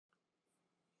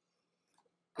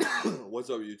What's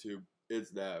up, YouTube?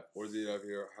 It's Nav, or Z-Nav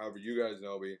here, however you guys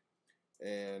know me.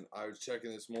 And I was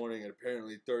checking this morning, and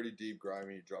apparently 30 Deep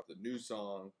Grimeyy dropped a new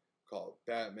song called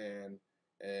Batman.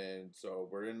 And so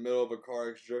we're in the middle of a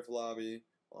car drift lobby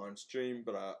on stream,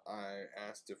 but I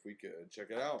asked if we could check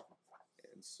it out.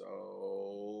 And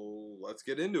so let's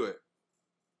get into it.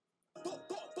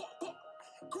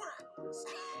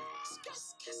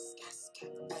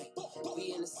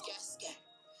 We in the scat.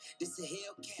 This a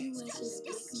Hellcat.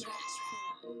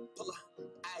 Pull up,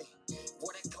 ayy.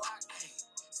 Boy, that Glock, ayy.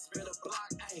 Spin a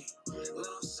block, ayy.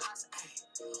 Little shots, ayy.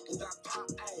 Who got pop,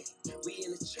 ayy. We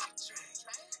in the track.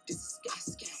 This is scat.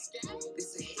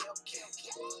 This a Hellcat.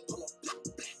 Pull up, black.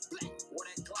 Boy,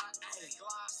 that Glock, ayy.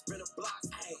 Spin a block,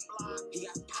 ayy. He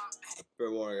got pop, ayy. Fair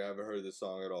warning, I haven't heard this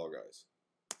song at all, guys.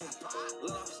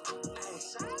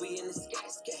 We in the scat.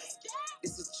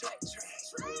 This is track.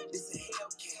 This is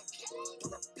Hellcat.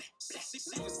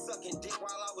 She was sucking dick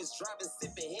while I was driving,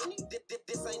 sipping Henny.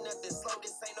 This ain't nothing slow.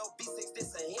 This ain't no V6.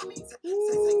 This a Hemi. Got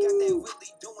that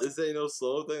Willie doing. This ain't no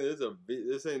slow thing.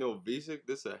 This ain't no V6.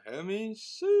 This a Hemi.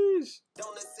 Sheesh.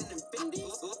 Donuts in them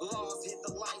bendies. Laws hit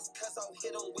the lights, cuz I'll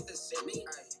hit them with the shimmy.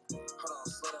 Hold on,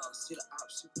 slow down. See the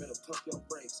ops. You better pump your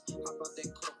brakes. How about that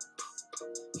coke?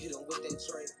 Hit him with that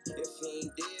drink. If he ain't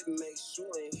dead, make sure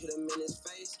ain't hit him in his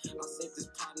face. I sent this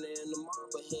partner in the mall,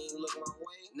 but he ain't look my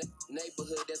way.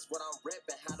 Neighborhood, that's what I'm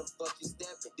reppin'. How the fuck you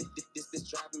steppin'? This bitch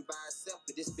driving by herself,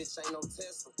 but this bitch ain't no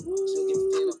Tesla. Chugging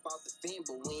fin up out the fin,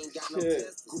 but we ain't got no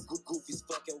testers. Goofies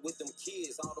fucking with them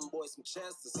kids, all them boys some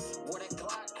Chesters. Boy, that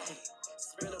Glock, ayy.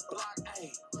 Spin a block, ayy.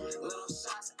 Little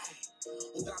shots, ayy.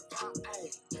 Who got pop,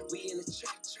 ayy. We in the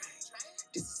track.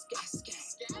 This is scat.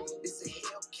 This is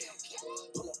Hellcat.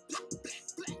 Pull up, black.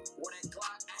 Boy, that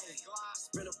Glock, ayy.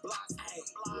 Spin a block, ayy.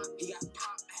 He got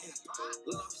pop, ayy.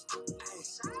 Lost,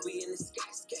 ayy. We in the scat.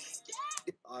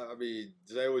 I mean,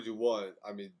 say what you want.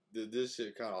 I mean, this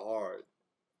shit kind of hard.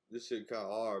 This shit kind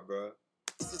of hard, bro.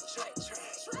 This is track. This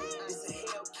is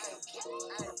Hellcat.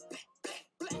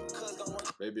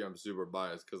 Maybe I'm super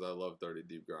biased because I love 30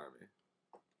 Deep Grimeyy.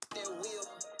 That wheel,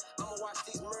 I'ma watch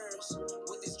these mirrors.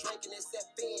 With this drink and this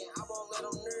fin, I won't let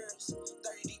them nerves.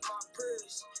 30 deep my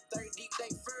purse, 30 deep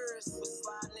they first. Was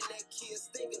sliding in that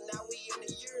kid's thinking, now we in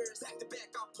the years. Back to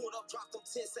back, I pulled up, dropped them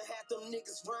tents and had them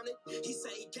niggas running. He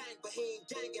say he gang, but he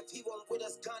ain't gang if he wasn't with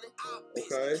us gunning. Our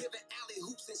bitch giving alley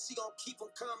hoops and she gon' keep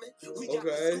them coming. We got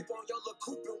the scoop on your little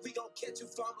coupe and we gon' catch you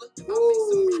fumbling. I made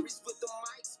some Marys with the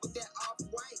mics, with that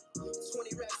off-white.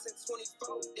 20 racks and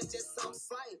 24, that's just some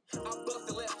slight. I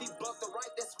bucked the left, he bucked the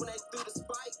right, that's when they threw the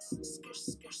spikes.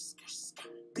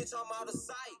 Bitch, I'm out of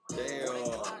sight. Damn.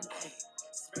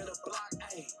 Spin a block,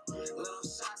 ayy. Little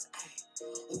shots, ayy.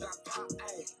 Who got pop,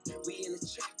 ayy. We in the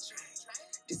track.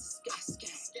 This is scat.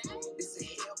 This is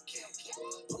Hellcat.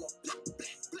 Pull up, black.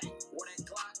 Boy, that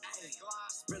Glock, ayy.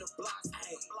 Spin a block,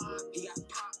 ayy. He got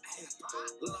pop, ayy.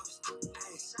 Lost,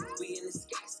 ayy. We in the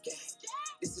scat.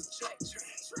 This is track.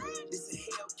 This is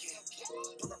Hellcat.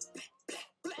 Pull up,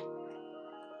 black.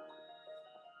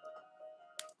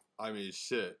 I mean,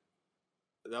 shit.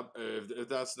 If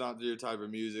that's not your type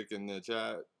of music in the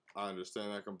chat, I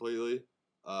understand that completely.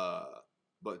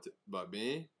 But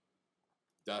me,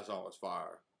 that song was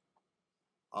fire.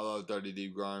 I love 30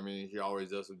 Deep Grimeyy. He always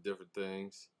does some different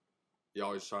things. He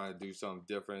always trying to do something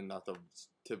different, not the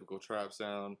typical trap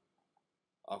sound.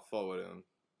 I fuck with him,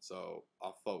 so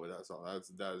I fuck with that song.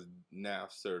 That is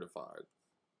NAF certified.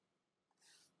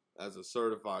 That's a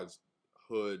certified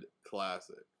hood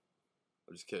classic.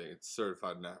 I'm just kidding. It's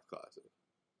certified NAF classic.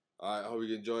 Alright, I hope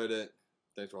you enjoyed it.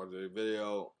 Thanks for watching the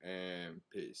video, and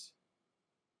peace.